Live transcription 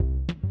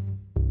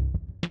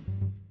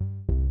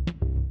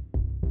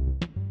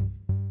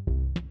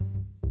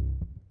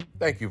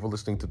Thank you for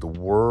listening to the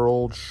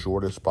world's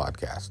shortest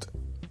podcast.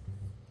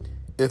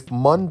 If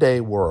Monday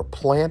were a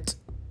plant,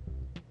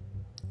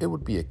 it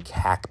would be a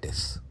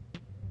cactus.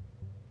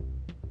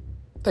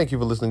 Thank you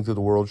for listening to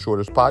the world's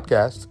shortest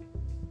podcast.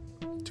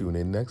 Tune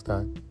in next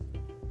time.